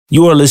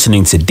You are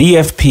listening to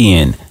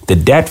DFPN, the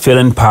Dat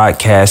Feeling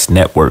Podcast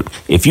Network.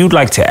 If you'd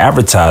like to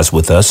advertise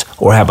with us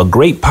or have a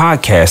great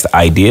podcast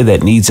idea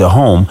that needs a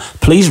home,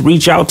 please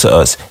reach out to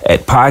us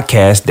at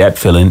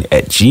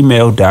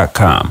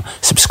podcastdatfeeling@gmail.com.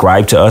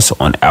 Subscribe to us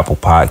on Apple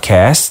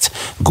Podcasts,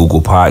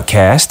 Google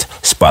Podcasts,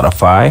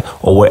 Spotify,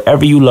 or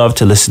wherever you love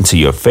to listen to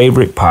your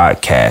favorite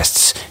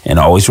podcasts. And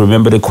always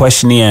remember to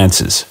question the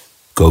answers.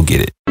 Go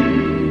get it.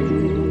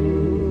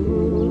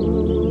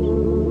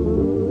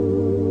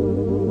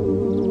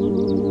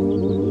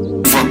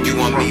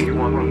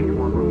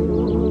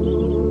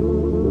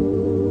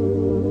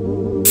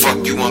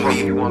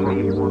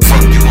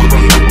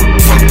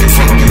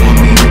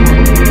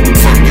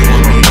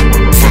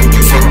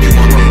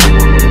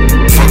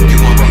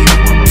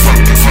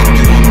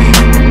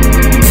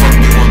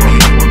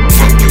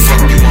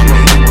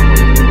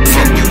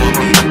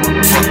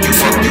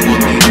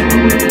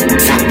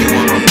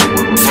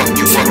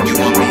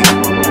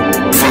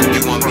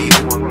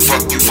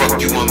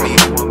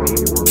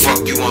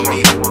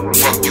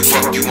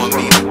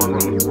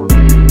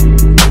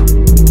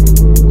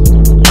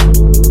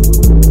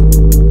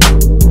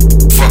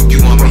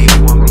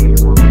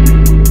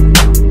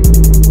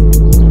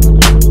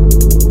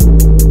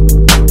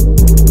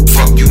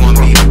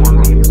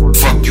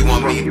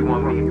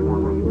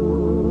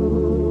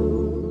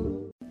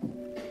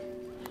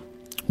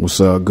 What's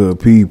up, good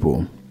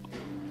people?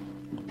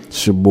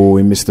 It's your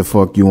boy, Mr.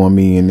 Fuck You On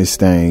Me in this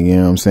thing, you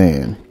know what I'm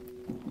saying?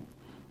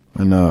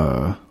 And,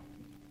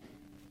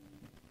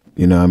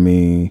 you know what I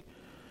mean?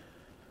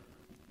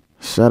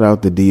 Shout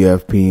out to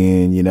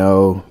DFPN, you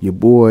know, your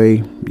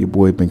boy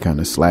been kind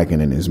of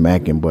slacking in his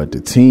macking, but the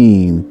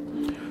team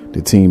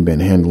been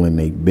handling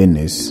their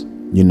business,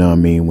 you know what I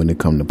mean, when it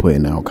come to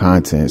putting out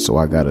content. So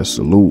I gotta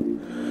salute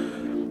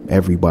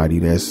everybody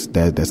that's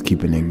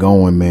keeping it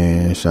going,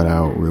 man. Shout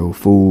out Real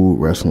Food,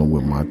 Wrestling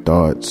With My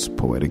Thoughts,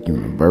 Poetic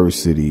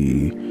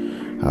University,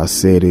 I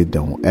Said It,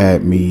 Don't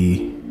At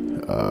Me.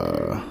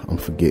 I'm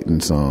forgetting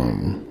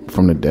some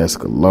From the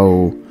Desk of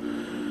Low.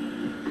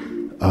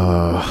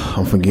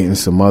 I'm forgetting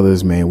some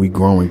others, man. We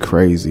growing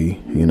crazy,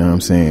 you know what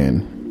I'm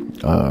saying?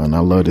 And I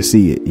love to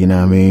see it, you know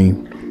what I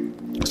mean?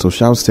 So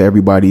shouts to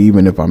everybody,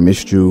 even if I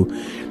missed you,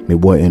 it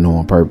wasn't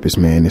on purpose,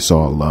 man. It's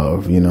all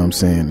love, you know what I'm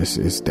saying?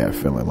 It's that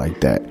feeling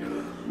like that.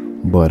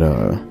 But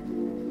I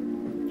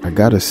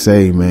gotta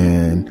say,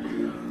 man,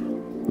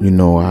 you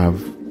know,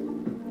 I've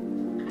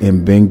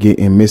been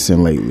getting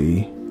missing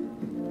lately.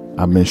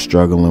 I've been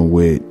struggling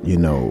with, you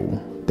know,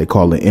 they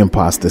call it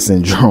imposter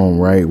syndrome,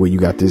 right? Where you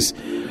got this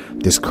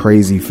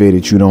crazy fear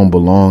that you don't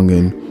belong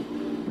and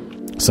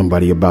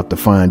somebody about to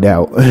find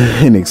out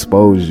and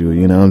expose you,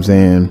 you know what I'm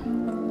saying?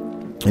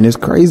 And it's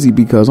crazy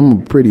because I'm a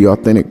pretty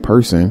authentic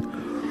person.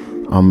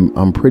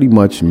 I'm pretty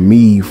much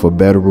me, for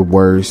better or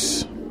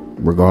worse,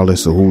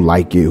 regardless of who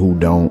like it, who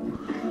don't.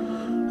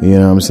 You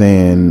know what I'm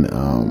saying?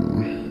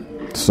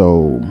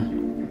 So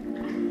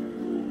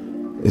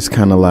it's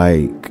kind of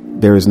like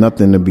there is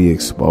nothing to be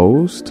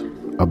exposed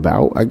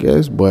about, I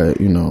guess. But,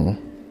 you know,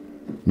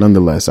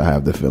 nonetheless, I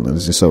have the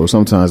feelings. And so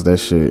sometimes that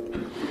shit,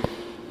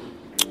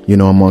 you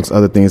know, amongst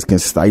other things, can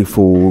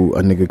stifle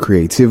a nigga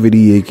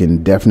creativity. It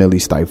can definitely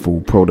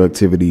stifle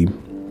productivity.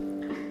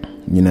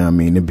 You know what I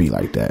mean? It'd be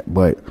like that.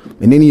 But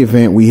in any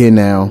event, we here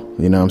now.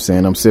 You know what I'm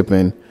saying? I'm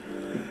sipping.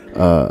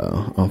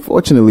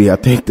 Unfortunately, I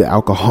think the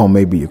alcohol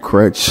may be a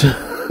crutch.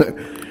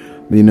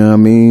 You know what I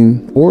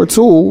mean? Or a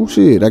tool.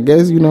 Shit, I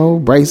guess, you know,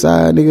 bright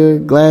side,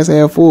 nigga, glass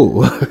half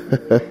full.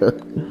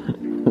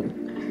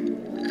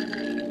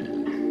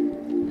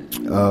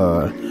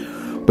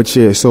 But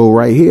yeah, so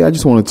right here, I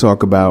just want to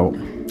talk about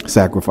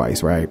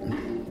sacrifice, right?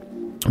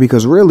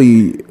 Because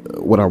really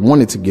what I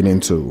wanted to get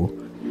into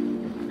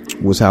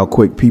was how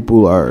quick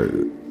people are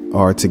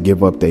to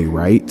give up their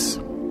rights,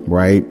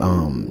 right?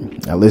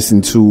 I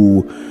listened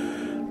to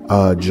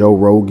Joe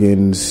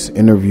Rogan's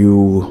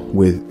interview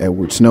with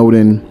Edward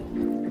Snowden.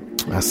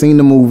 I've seen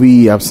the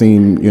movie. I've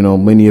seen, you know,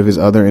 many of his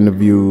other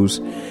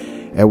interviews.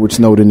 Edward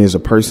Snowden is a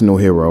personal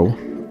hero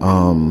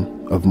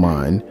of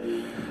mine.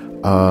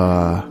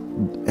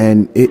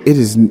 And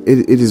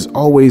it has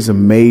always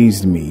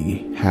amazed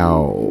me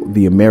how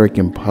the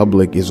American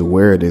public is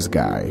aware of this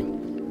guy.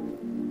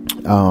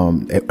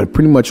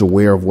 Pretty much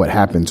aware of what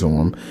happened to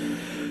him,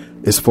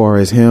 as far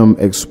as him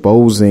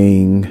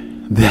exposing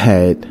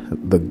that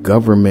the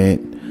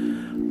government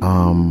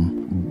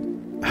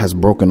has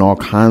broken all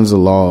kinds of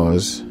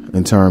laws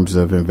in terms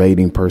of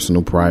invading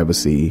personal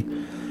privacy,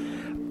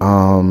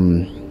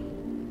 and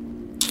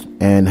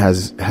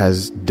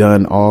has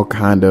done all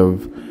kind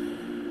of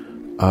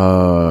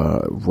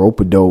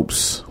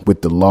rope-a-dopes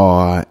with the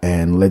law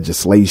and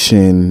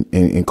legislation,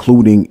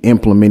 including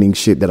implementing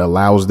shit that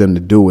allows them to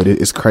do it.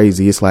 It's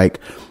crazy. It's like,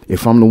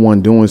 if I'm the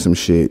one doing some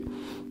shit,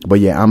 but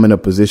yeah, I'm in a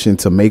position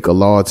to make a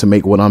law to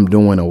make what I'm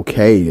doing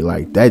okay,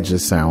 like, that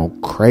just sounds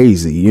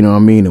crazy, you know what I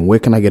mean? And where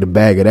can I get a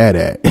bag of that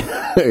at?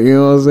 You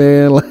know what I'm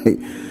saying?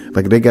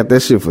 Like they got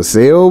that shit for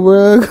sale,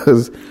 bro?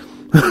 Because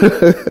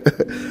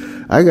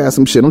I got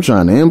some shit I'm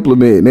trying to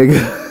implement, nigga.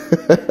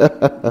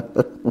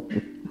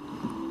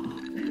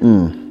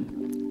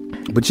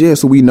 But yeah,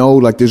 so we know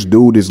like this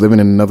dude is living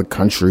in another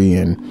country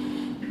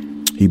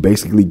and he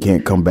basically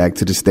can't come back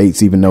to the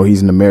States, even though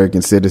he's an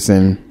American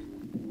citizen.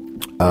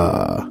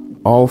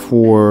 All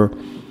for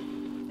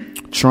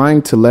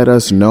trying to let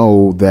us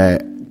know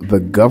that the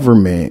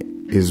government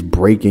is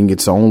breaking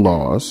its own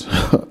laws.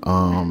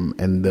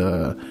 And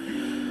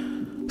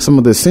some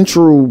of the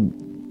central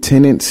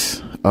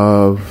tenets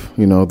of,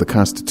 the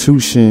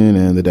Constitution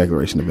and the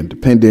Declaration of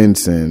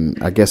Independence, and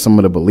I guess some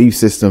of the belief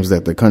systems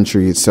that the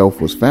country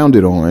itself was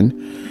founded on,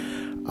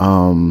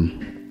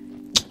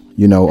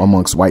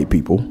 amongst white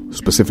people,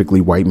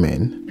 specifically white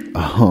men.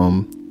 I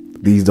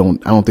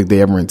don't think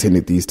they ever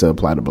intended these to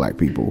apply to black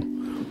people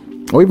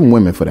or even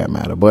women for that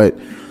matter. But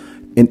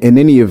in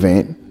any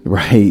event,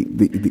 right,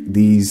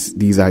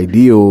 these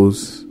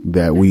ideals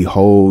that we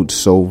hold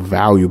so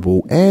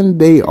valuable, and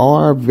they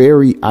are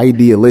very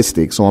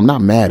idealistic, so I'm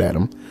not mad at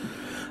them,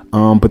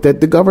 but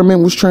that the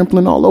government was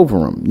trampling all over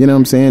them. You know what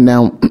I'm saying?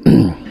 Now,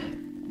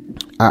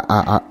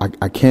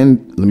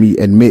 let me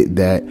admit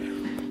that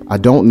I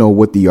don't know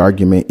what the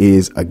argument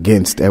is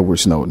against Edward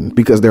Snowden,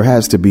 because there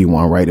has to be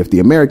one, right? If the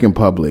American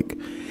public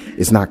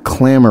is not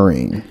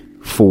clamoring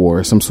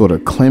for some sort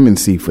of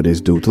clemency for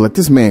this dude, to let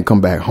this man come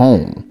back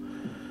home,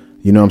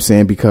 you know what I'm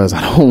saying? Because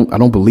I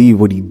don't believe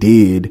what he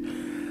did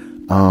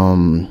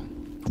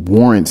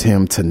warrants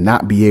him to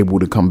not be able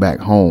to come back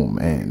home.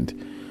 And,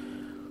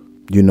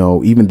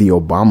 even the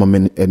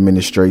Obama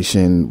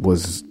administration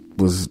was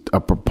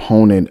a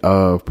proponent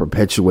of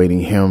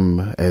perpetuating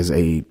him as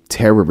a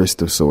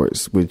terrorist of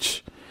sorts,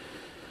 which,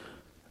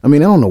 I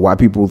don't know why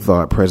people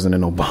thought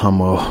President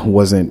Obama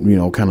wasn't,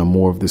 kind of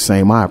more of the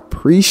same. I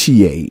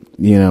appreciate,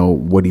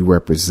 what he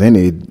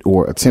represented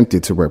or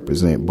attempted to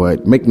represent,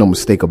 but make no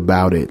mistake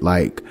about it.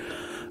 Like,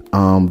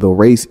 the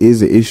race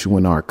is an issue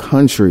in our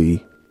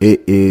country.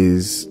 It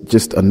is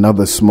just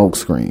another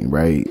smokescreen,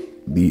 right?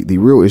 The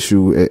real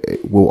issue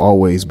it will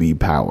always be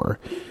power,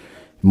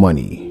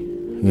 money.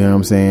 You know what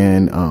I'm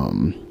saying?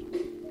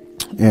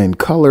 And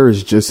color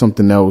is just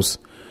something else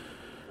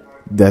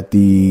that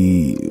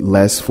the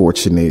less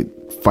fortunate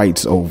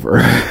fights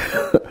over.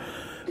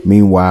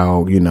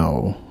 Meanwhile,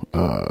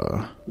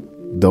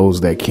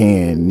 those that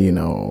can,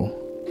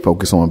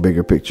 focus on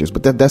bigger pictures.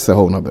 But that's a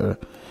whole nother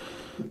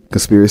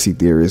conspiracy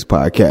theorist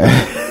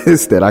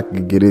podcast that I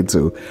could get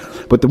into.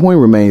 But the point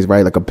remains,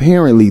 right? Like,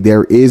 apparently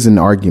there is an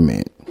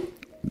argument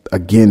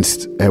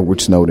against Edward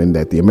Snowden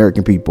that the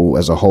American people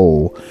as a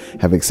whole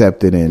have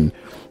accepted and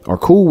are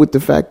cool with the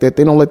fact that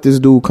they don't let this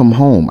dude come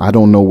home. I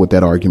don't know what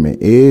that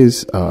argument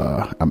is.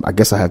 I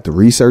guess I have to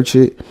research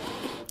it,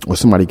 or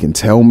somebody can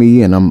tell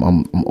me, and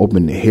I'm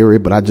open to hear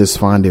it. But I just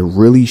find it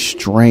really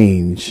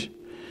strange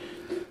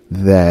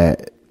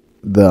that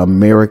the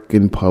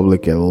American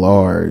public at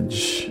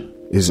large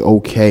is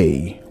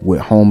okay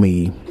with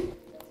homie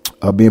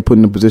being put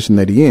in the position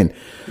that he in.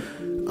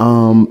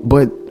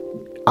 But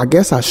I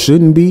guess I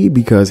shouldn't be,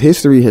 because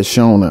history has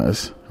shown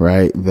us,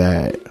 right,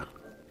 that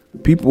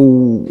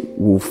people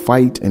will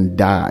fight and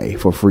die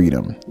for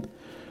freedom,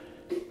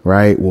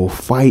 right? Will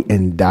fight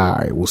and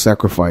die, will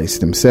sacrifice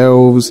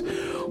themselves,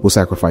 will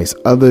sacrifice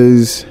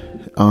others.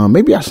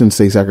 Maybe I shouldn't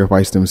say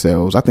sacrifice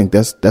themselves. I think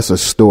that's a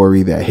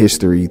story that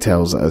history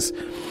tells us.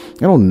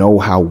 I don't know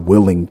how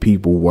willing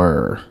people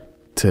were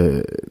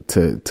to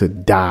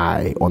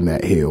die on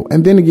that hill.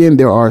 And then again,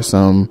 there are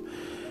some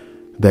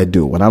that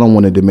do, and I don't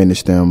want to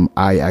diminish them.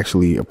 I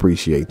actually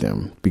appreciate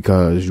them,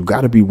 because you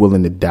got to be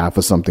willing to die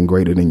for something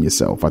greater than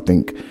yourself. I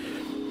think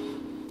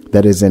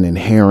that is an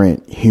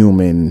inherent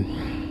human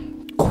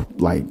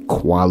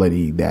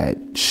quality that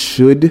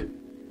should,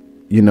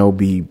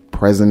 be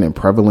present and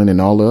prevalent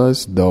in all of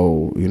us,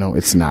 though,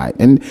 it's not.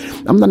 And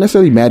I'm not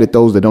necessarily mad at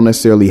those that don't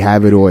necessarily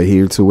have it or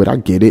adhere to it. I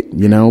get it,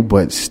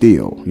 but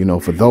still,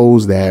 for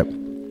those that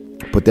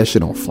put that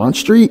shit on Front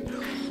Street,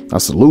 I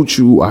salute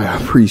you. I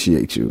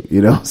appreciate you.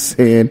 You know what I'm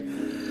saying?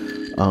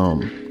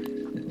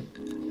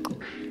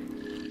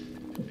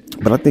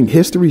 But I think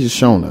history has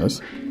shown us.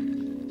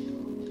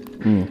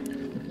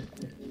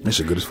 That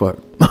shit good as fuck.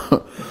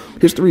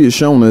 History has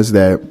shown us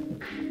that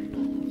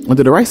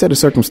under the right set of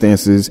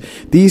circumstances,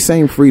 these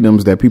same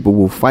freedoms that people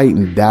will fight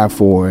and die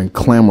for and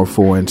clamor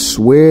for and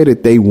swear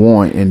that they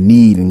want and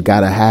need and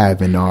gotta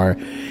have and are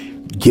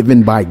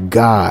given by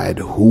God,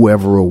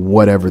 whoever or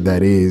whatever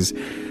that is,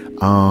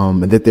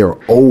 and that they're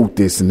owed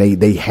this and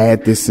they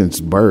had this since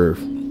birth.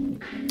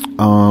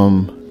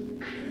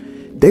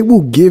 They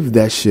will give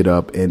that shit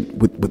up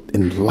and with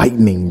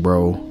enlightening,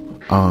 bro.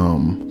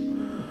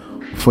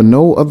 For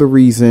no other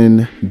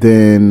reason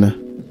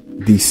than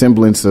the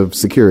semblance of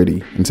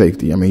security and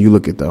safety. I mean, you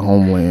look at the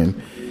Homeland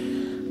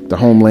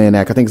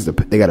Act. I think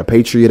they got a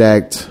Patriot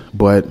Act,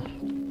 but I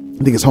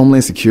think it's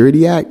Homeland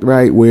Security Act,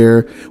 right?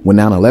 Where when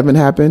 9/11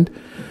 happened,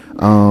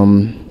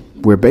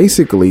 where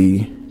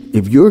basically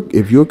if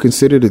you're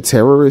considered a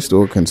terrorist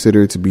or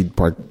considered to be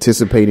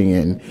participating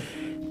in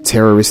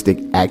terroristic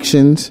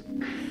actions,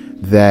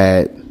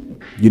 that,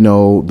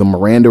 the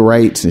Miranda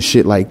rights and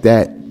shit like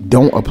that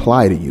don't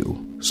apply to you.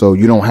 So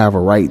you don't have a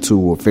right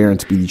to a fair and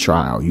speedy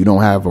trial. You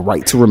don't have a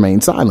right to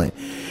remain silent.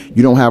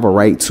 You don't have a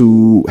right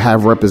to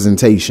have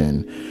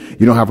representation.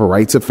 You don't have a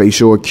right to face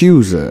your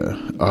accuser.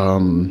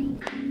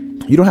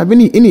 You don't have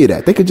any of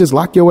that. They could just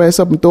lock your ass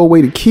up and throw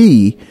away the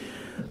key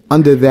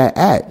under that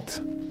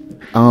act.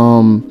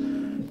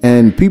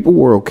 And people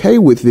were okay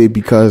with it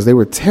because they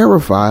were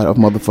terrified of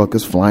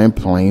motherfuckers flying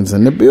planes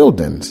in the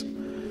buildings.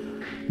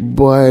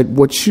 But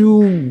what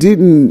you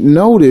didn't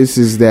notice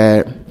is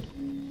that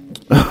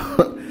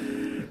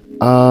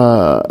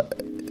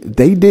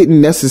they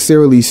didn't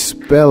necessarily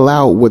spell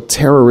out what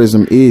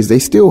terrorism is. They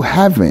still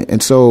haven't.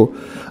 And so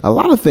a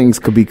lot of things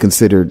could be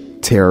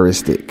considered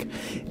terroristic.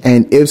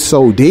 And if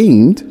so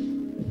deemed,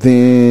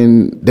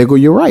 then there go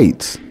your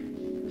rights.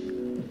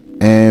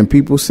 And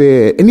people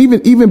said, and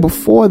even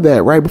before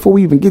that, right, before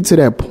we even get to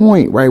that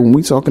point, right, when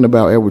we talking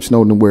about Edward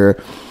Snowden,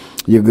 where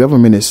your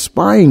government is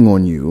spying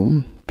on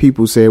you,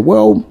 people said,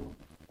 well,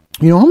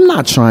 you know, I'm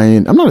not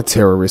a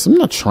terrorist. I'm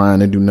not trying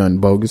to do nothing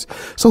bogus.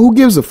 So who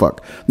gives a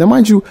fuck? Now,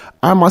 mind you,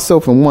 I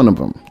myself am one of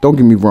them. Don't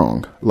get me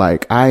wrong.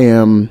 Like, I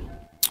am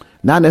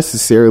not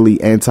necessarily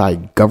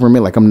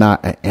anti-government. Like, I'm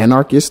not an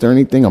anarchist or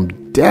anything. I'm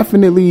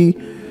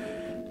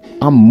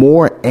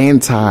more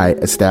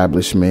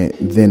anti-establishment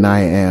than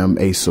I am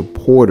a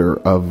supporter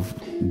of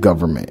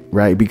government,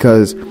 right?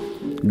 Because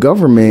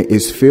government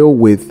is filled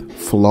with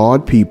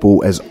flawed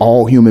people, as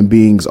all human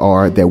beings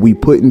are, that we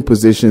put in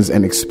positions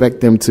and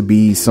expect them to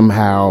be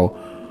somehow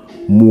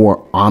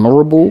more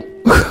honorable,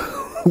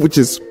 which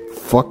is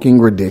fucking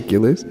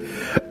ridiculous.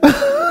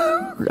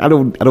 I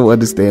don't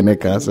understand that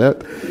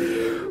concept.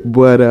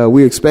 But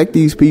we expect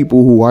these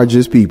people who are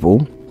just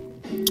people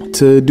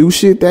to do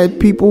shit that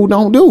people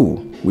don't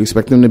do. We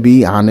expect them to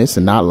be honest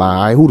and not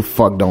lie. Who the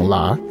fuck don't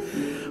lie?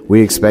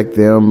 We expect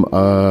them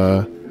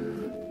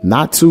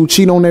not to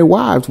cheat on their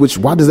wives, which,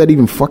 why does that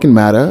even fucking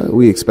matter?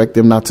 We expect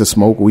them not to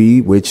smoke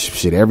weed, which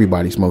shit,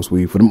 everybody smokes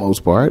weed for the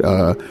most part.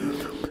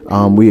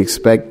 We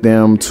expect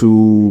them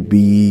to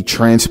be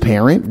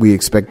transparent. We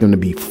expect them to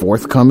be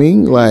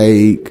forthcoming.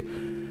 Like,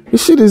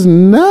 this shit is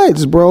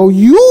nuts, bro.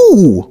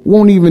 You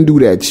won't even do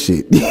that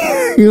shit.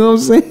 You know what I'm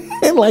saying?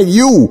 Like,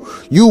 you,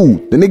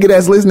 the nigga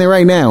that's listening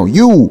right now,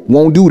 you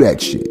won't do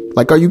that shit.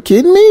 Like, are you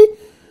kidding me?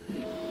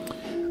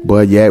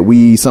 But yet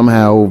we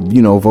somehow,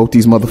 you know, vote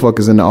these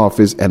motherfuckers in the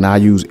office, and I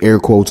use air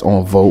quotes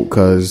on vote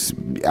because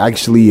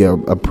actually a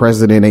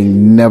president ain't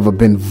never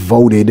been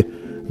voted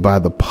by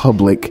the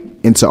public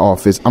into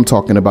office. I'm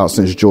talking about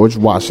since George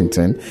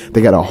Washington.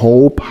 They got a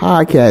whole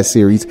podcast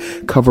series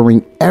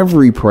covering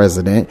every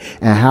president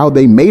and how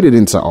they made it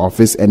into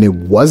office, and it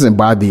wasn't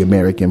by the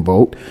American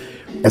vote.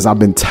 As I've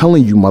been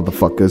telling you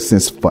motherfuckers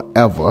since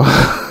forever,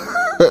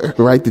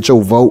 right, that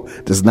your vote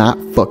does not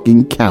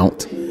fucking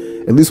count.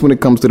 At least when it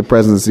comes to the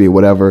presidency or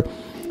whatever.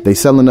 They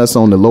selling us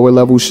on the lower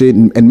level shit,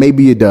 and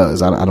maybe it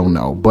does. I don't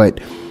know. But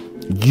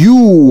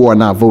you are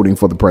not voting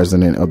for the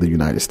president of the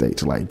United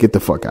States. Like, get the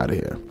fuck out of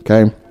here.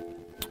 Okay.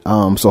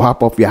 So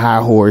hop off your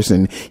high horse,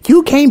 and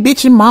you can't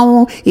bitch and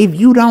moan if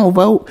you don't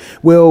vote.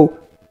 Well,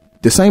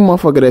 the same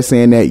motherfucker that's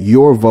saying that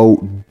your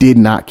vote did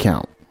not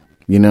count.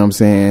 You know what I'm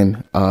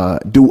saying?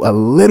 Do a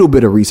little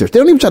bit of research. They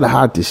don't even try to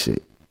hide this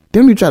shit.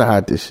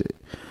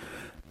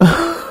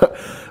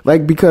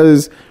 Like,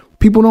 because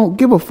people don't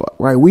give a fuck,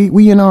 right?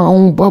 We in our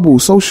own bubble.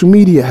 Social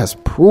media has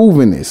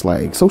proven this.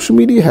 Like, social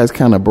media has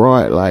kind of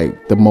brought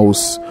like the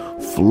most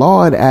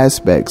flawed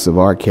aspects of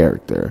our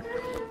character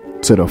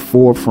to the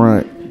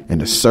forefront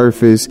and the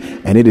surface,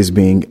 and it is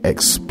being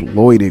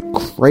exploited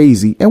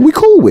crazy, and we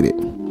cool with it,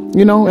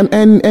 you know,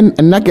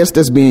 and I guess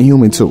that's being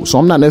human too. So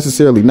I'm not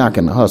necessarily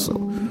knocking the hustle,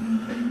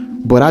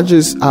 but I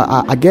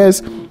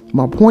guess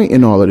my point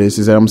in all of this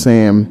is that I'm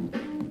saying,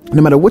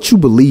 no matter what you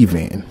believe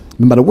in,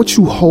 no matter what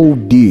you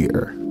hold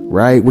dear,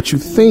 right, what you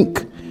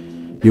think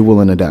you're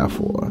willing to die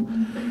for,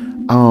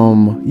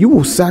 you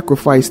will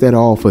sacrifice that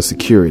all for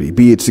security,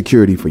 be it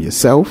security for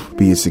yourself,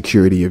 be it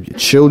security of your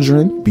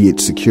children, be it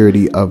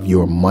security of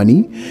your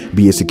money,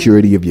 be it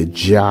security of your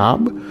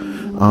job,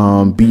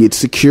 be it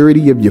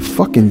security of your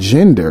fucking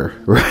gender,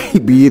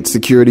 right? Be it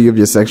security of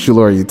your sexual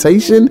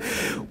orientation,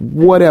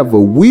 whatever.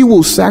 We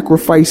will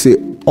sacrifice it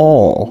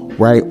all,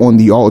 right, on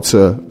the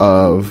altar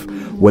of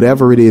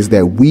whatever it is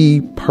that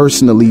we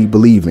personally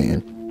believe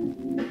in.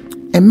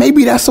 And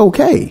maybe that's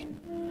okay,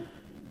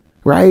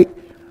 right?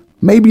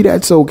 Maybe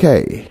that's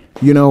okay.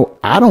 You know,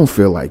 I don't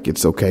feel like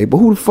it's okay, but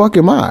who the fuck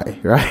am I,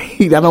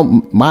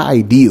 right? My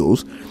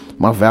ideals,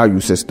 my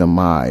value system,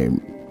 my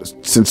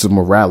sense of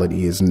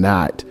morality is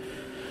not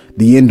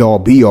the end all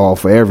be all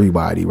for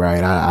everybody,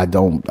 right? I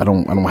don't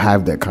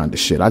have that kind of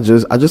shit. I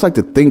just like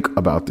to think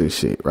about this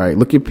shit, right?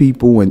 Look at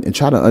people and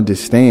try to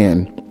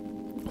understand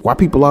why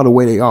people are the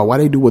way they are, why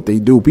they do what they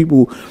do.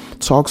 People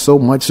talk so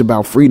much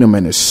about freedom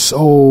and are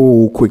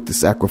so quick to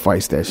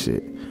sacrifice that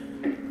shit.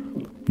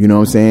 You know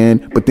what I'm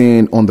saying? But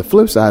then on the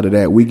flip side of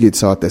that, we get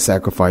taught that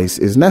sacrifice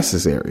is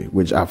necessary,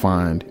 which I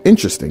find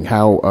interesting.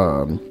 How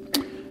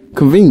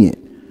convenient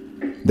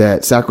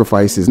that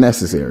sacrifice is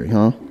necessary,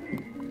 huh?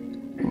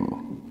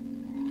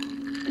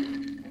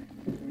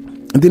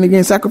 And then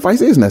again, sacrifice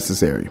is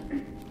necessary,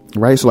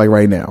 right? So like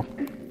right now,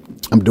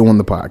 I'm doing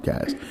the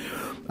podcast.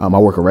 I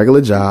work a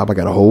regular job. I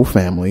got a whole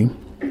family.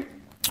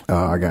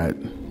 I got,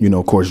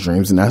 of course,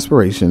 dreams and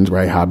aspirations,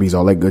 right? Hobbies,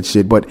 all that good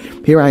shit. But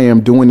here I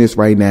am doing this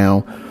right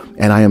now,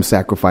 and I am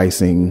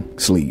sacrificing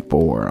sleep,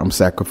 or I'm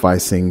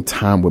sacrificing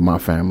time with my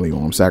family,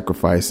 or I'm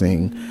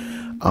sacrificing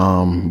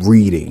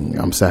reading.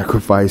 I'm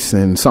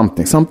sacrificing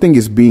something. Something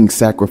is being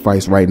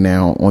sacrificed right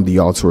now on the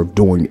altar of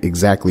doing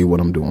exactly what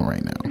I'm doing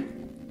right now.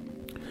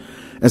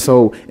 And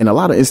so in a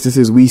lot of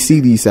instances, we see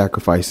these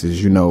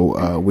sacrifices,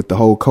 with the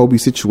whole Kobe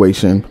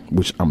situation,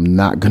 which I'm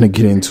not going to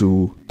get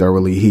into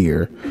thoroughly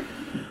here,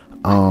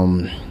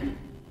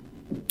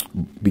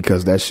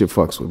 because that shit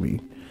fucks with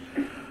me.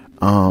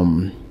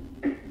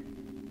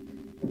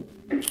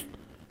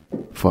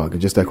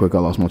 Just that quick, I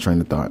lost my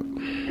train of thought.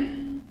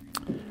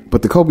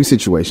 But the Kobe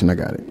situation, I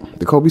got it.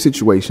 The Kobe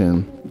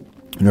situation,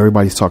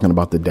 everybody's talking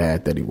about the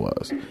dad that he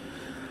was.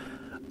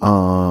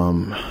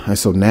 And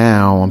so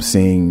now I'm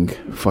seeing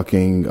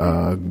fucking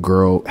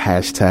girl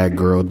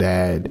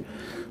dad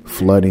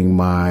flooding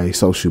my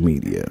social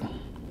media.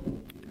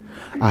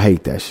 I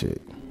hate that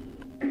shit.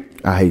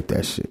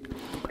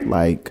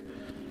 Like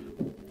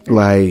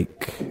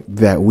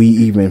that we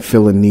even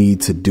feel a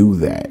need to do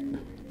that.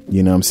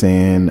 You know what I'm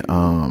saying?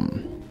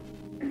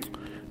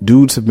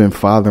 Dudes have been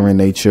fathering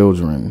their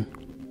children.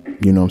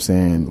 You know what I'm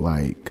saying?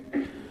 Like,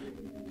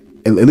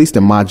 at least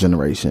in my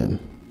generation.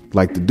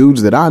 Like, the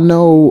dudes that I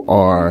know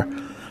are,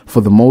 for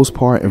the most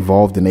part,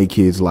 involved in their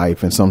kid's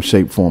life in some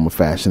shape, form, or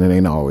fashion. It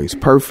ain't always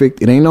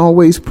perfect. It ain't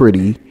always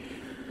pretty,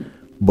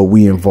 but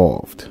we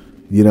involved.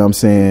 You know what I'm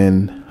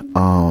saying?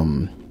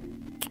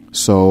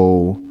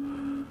 So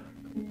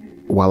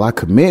while I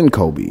commend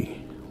Kobe,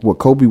 what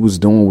Kobe was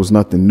doing was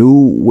nothing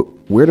new.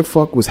 Where the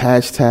fuck was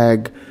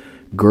hashtag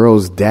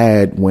girl's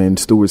dad when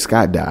Stuart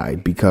Scott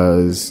died?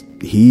 Because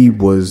he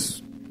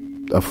was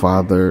a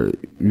father,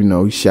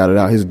 he shouted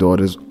out his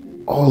daughters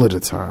all of the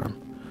time.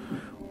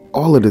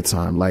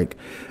 Like,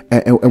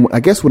 and I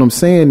guess what I'm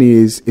saying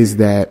is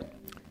that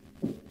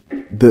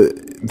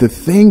the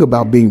thing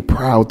about being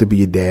proud to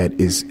be a dad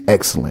is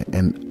excellent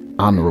and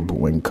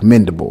honorable and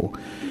commendable.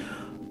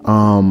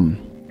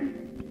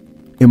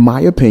 In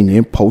my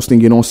opinion,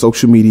 posting it on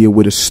social media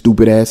with a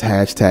stupid ass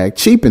hashtag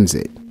cheapens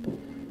it.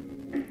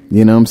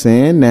 You know what I'm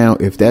saying? Now,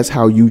 if that's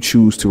how you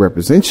choose to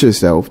represent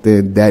yourself,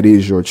 then that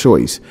is your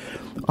choice.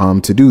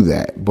 To do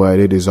that, but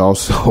it is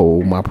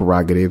also my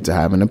prerogative to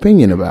have an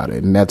opinion about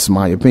it, and that's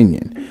my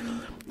opinion.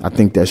 I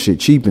think that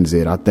shit cheapens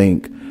it. I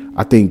think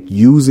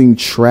using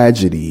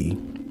tragedy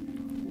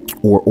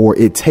or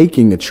it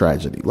taking a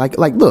tragedy, like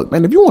look,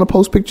 man, if you want to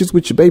post pictures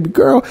with your baby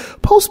girl,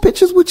 post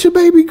pictures with your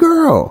baby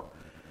girl.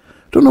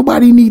 Don't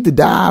nobody need to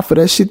die for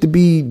that shit to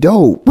be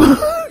dope.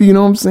 You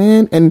know what I'm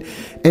saying?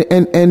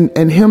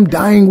 And him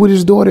dying with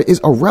his daughter is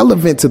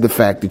irrelevant to the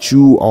fact that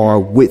you are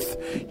with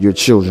your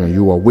children.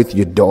 You are with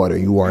your daughter.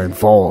 You are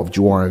involved.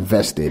 You are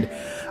invested.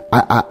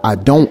 I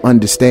don't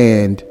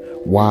understand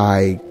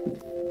why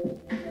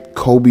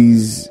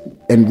Kobe's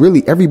and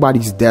really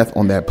everybody's death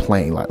on that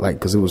plane, like,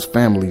 cause it was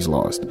families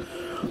lost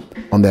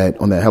on that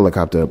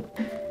helicopter.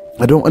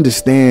 I don't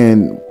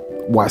understand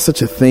why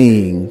such a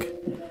thing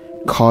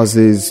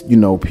causes,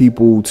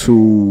 people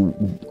to,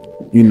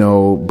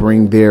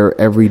 bring their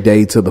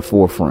everyday to the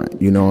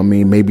forefront. You know what I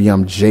mean? Maybe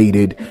I'm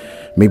jaded,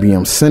 maybe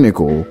I'm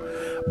cynical,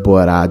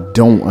 but I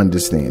don't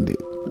understand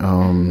it.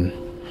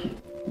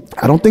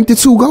 I don't think the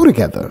two go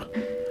together.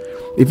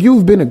 If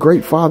you've been a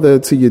great father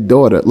to your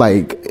daughter,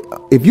 like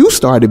if you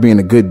started being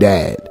a good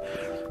dad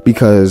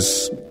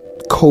because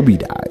Kobe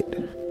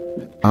died,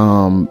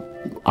 I'm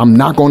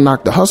not gonna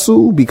knock the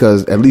hustle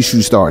because at least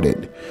you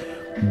started,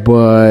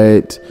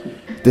 but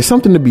there's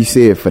something to be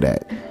said for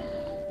that.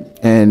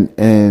 And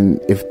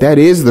if that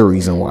is the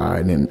reason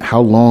why, then how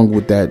long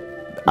would that,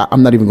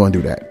 I'm not even going to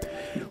do that.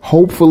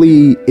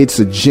 Hopefully it's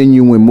a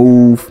genuine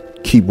move.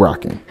 Keep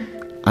rocking.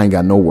 I ain't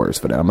got no words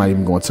for that. I'm not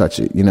even going to touch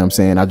it. You know what I'm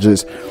saying? I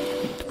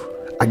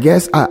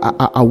guess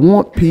I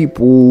want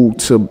people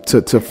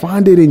to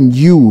find it in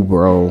you,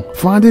 bro.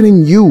 Find it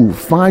in you.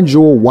 Find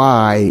your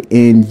why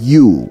in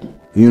you.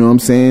 You know what I'm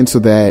saying? So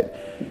that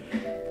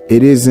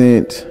it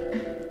isn't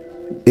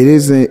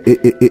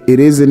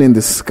in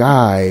the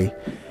sky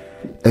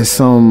as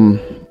some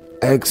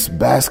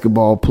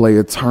ex-basketball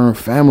player turned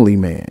family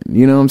man.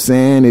 You know what I'm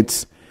saying?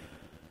 It's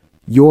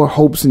your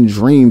hopes and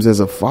dreams as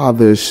a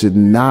father should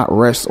not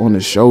rest on the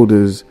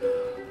shoulders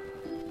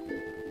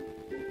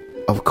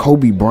of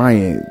Kobe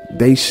Bryant.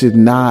 They should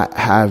not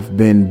have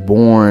been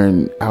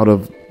born out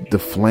of the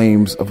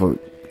flames of a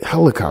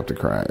helicopter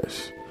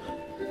crash.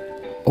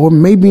 Or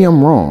maybe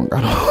I'm wrong.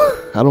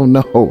 I don't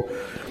know.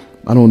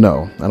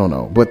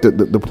 But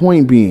the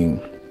point being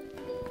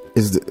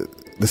is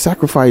the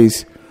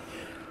sacrifice.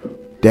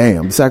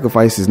 Damn, the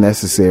sacrifice is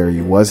necessary.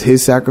 Was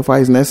his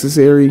sacrifice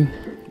necessary?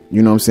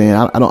 You know what I'm saying?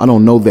 I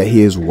don't know that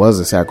his was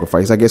a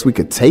sacrifice. I guess we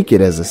could take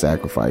it as a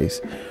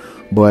sacrifice,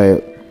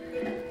 but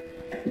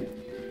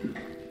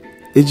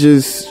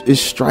it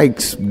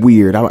strikes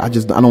weird. I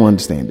don't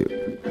understand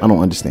it. I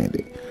don't understand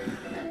it.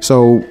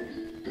 So,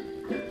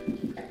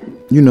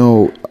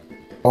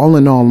 all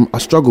in all, I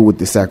struggle with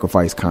the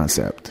sacrifice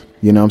concept.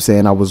 You know what I'm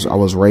saying? I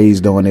was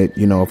raised on it.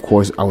 You know, of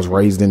course, I was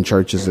raised in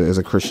church as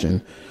a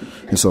Christian.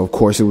 And so, of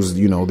course, it was,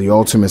 you know, the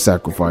ultimate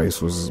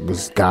sacrifice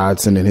was God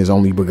sending his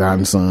only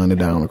begotten son to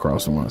die on the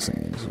cross for my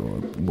sins or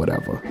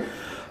whatever.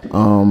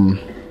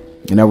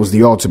 And that was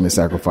the ultimate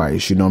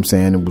sacrifice. You know what I'm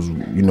saying? It was,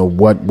 you know,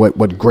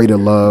 what greater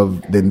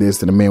love than this,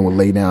 that a man would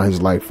lay down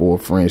his life for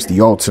friends,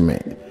 the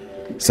ultimate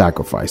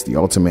sacrifice, the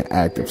ultimate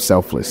act of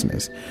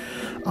selflessness.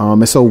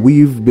 And so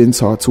we've been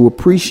taught to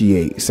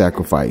appreciate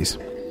sacrifice.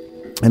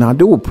 And I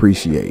do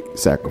appreciate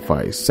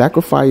sacrifice.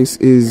 Sacrifice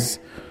is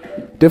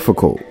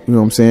difficult. You know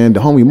what I'm saying? The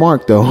homie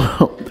Mark, though,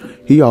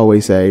 he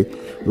always say,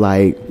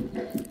 like,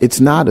 it's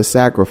not a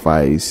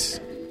sacrifice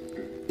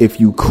if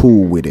you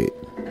cool with it.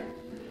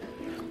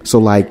 So,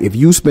 like, if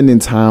you spending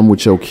time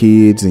with your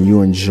kids and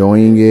you're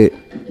enjoying it,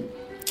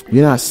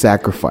 you're not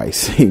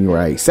sacrificing,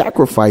 right?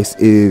 Sacrifice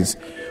is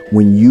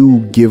when you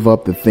give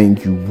up the thing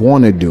you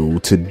want to do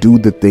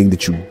the thing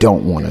that you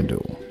don't want to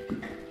do,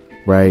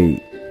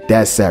 right?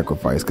 That's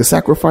sacrifice, because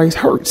sacrifice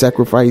hurts.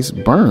 Sacrifice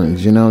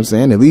burns. You know what I'm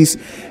saying? At least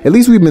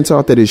we've been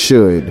taught that it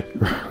should.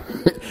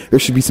 There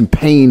should be some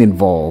pain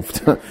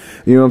involved.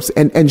 You know what I'm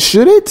saying? And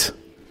should it?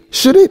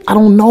 I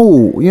don't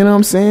know. You know what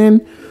I'm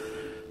saying?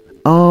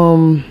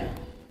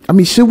 I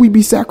mean, should we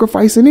be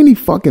sacrificing any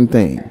fucking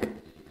thing?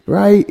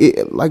 Right?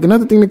 Like,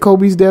 another thing that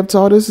Kobe's death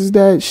taught us is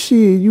that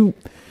shit, you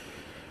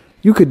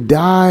could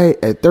die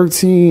at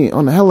 13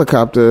 on a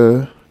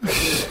helicopter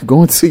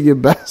going to your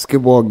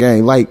basketball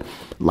game. Like,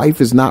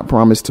 life is not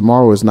promised.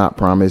 Tomorrow is not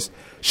promised.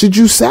 Should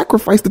you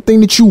sacrifice the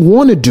thing that you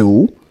want to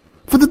do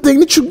for the thing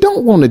that you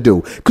don't want to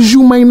do? Because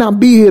you may not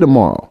be here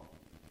tomorrow.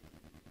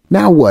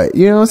 Now what?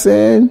 You know what I'm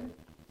saying?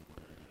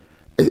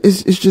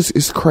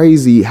 It's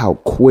crazy how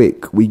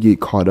quick we get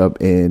caught up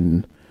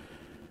in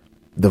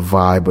the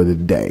vibe of the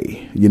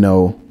day, you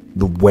know,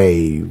 the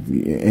wave,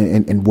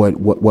 and what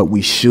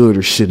we should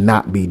or should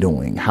not be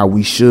doing, how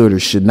we should or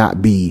should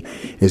not be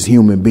as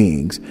human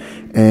beings.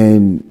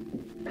 And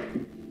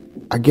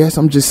I guess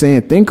I'm just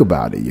saying, think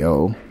about it,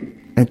 yo.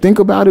 And think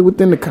about it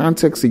within the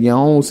context of your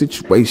own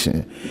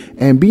situation.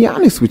 And be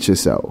honest with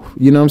yourself.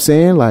 You know what I'm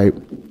saying? Like,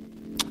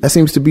 that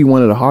seems to be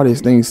one of the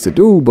hardest things to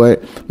do.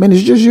 But, man,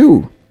 it's just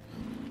you.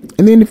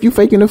 And then if you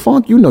faking the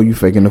funk, you know you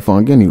faking the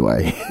funk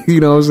anyway. You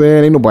know what I'm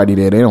saying? Ain't nobody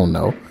there. They don't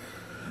know.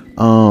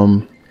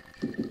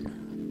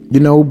 You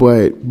know,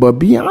 but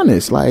be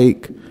honest.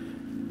 Like,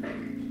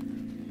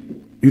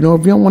 you know,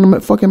 if you don't want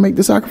to fucking make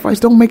the sacrifice,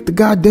 don't make the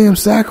goddamn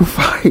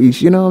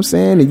sacrifice. You know what I'm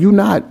saying? And you're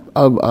not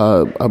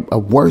a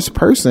worse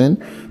person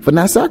for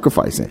not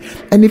sacrificing.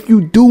 And if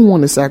you do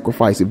want to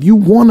sacrifice, if you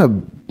want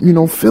to, you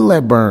know, feel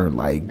that burn,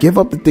 like, give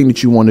up the thing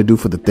that you want to do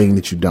for the thing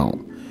that you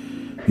don't.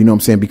 You know what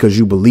I'm saying? Because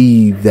you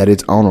believe that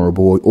it's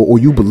honorable, or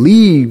you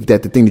believe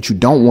that the thing that you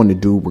don't want to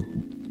do,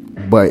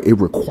 but it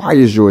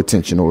requires your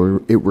attention,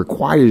 or it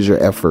requires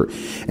your effort,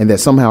 and that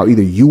somehow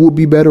either you will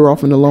be better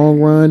off in the long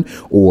run,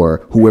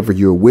 or whoever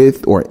you're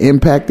with or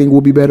impacting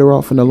will be better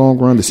off in the long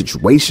run. The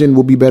situation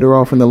will be better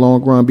off in the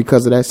long run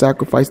because of that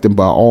sacrifice. Then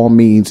by all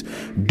means,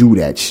 do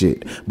that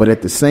shit. But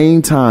at the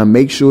same time,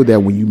 make sure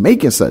that when you're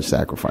making such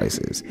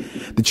sacrifices,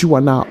 that you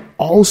are not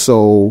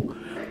also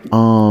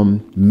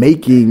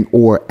making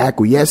or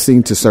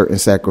acquiescing to certain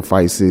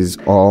sacrifices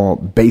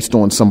based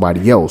on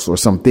somebody else or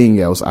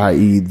something else,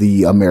 i.e.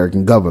 the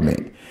American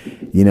government.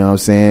 You know what I'm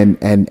saying?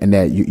 And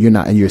that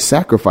you're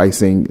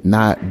sacrificing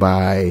not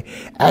by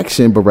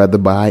action, but rather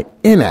by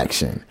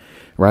inaction,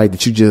 right?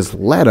 That you just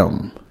let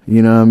them,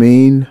 you know what I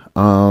mean?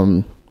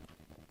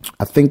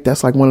 I think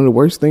that's like one of the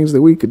worst things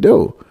that we could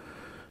do.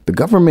 The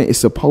government is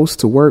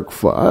supposed to work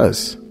for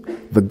us.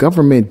 The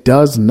government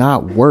does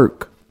not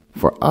work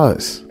for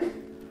us.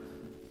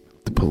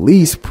 The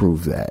police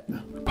prove that.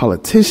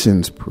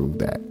 Politicians prove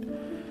that.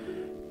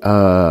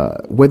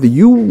 Whether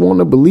you want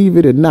to believe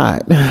it or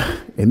not,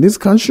 in this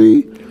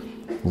country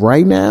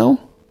right now,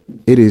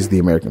 it is the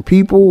American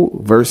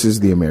people versus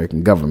the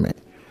American government.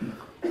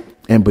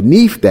 And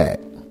beneath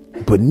that,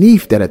 at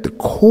the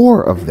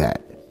core of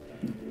that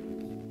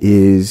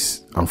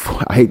is,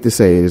 I hate to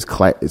say it,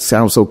 it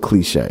sounds so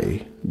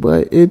cliche,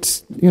 but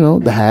it's, you know,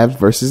 the haves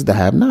versus the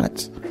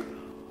have-nots.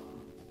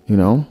 You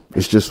know,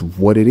 it's just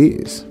what it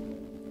is.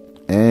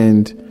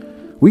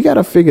 And we got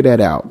to figure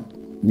that out.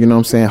 You know what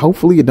I'm saying?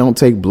 Hopefully it don't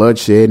take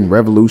bloodshed and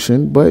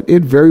revolution, but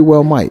it very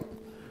well might.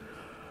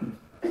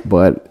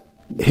 But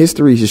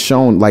history has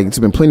shown, like, it's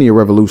been plenty of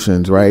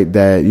revolutions, right,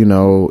 that, you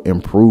know,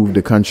 improved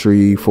the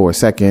country for a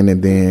second,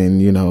 and then,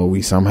 you know,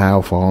 we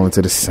somehow fall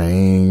into the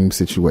same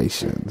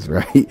situations,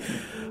 right?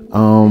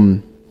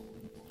 So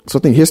I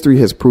think history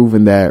has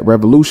proven that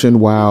revolution,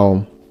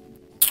 while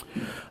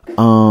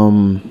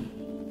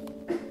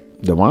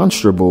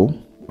demonstrable,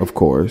 of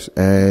course,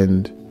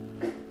 and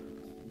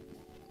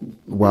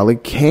while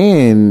it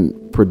can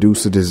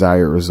produce a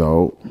desired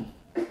result,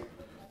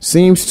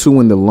 seems to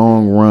in the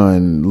long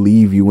run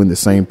leave you in the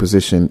same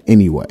position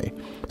anyway.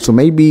 So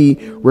maybe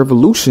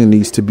revolution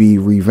needs to be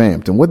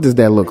revamped. And what does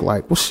that look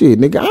like? Well, shit,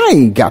 nigga, I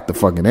ain't got the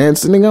fucking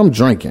answer, nigga. I'm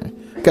drinking.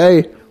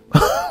 Okay?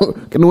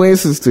 Got no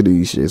answers to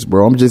these shits,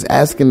 bro. I'm just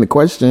asking the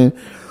question,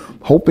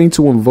 hoping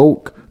to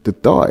invoke the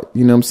thought,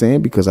 you know what I'm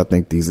saying? Because I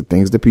think these are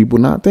things that people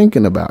not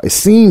thinking about. It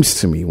seems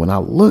to me when I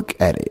look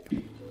at it,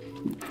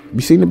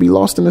 we seem to be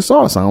lost in the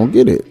sauce. I don't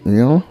get it, you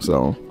know?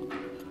 So,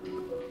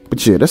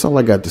 but yeah, that's all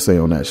I got to say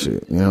on that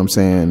shit. You know what I'm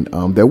saying?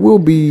 There will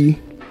be,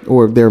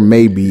 or there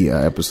may be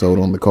an episode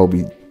on the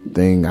Kobe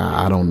thing.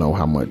 I don't know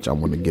how much I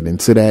want to get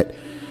into that.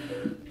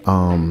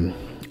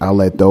 I'll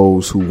let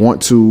those who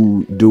want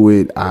to do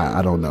it.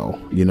 I don't know.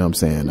 You know what I'm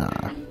saying?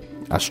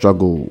 I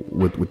struggle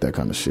with that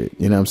kind of shit.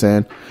 You know what I'm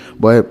saying?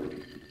 But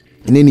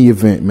in any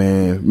event,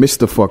 man,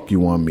 Mr. Fuck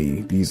You On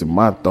Me. These are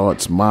my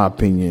thoughts, my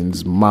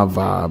opinions, my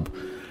vibe.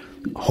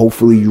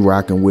 Hopefully you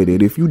rocking with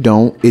it. If you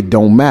don't, it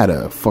don't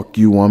matter. Fuck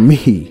You On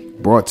Me.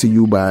 Brought to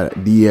you by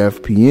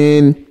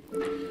DFPN.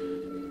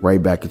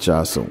 Right back at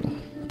y'all soon.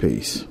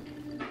 Peace.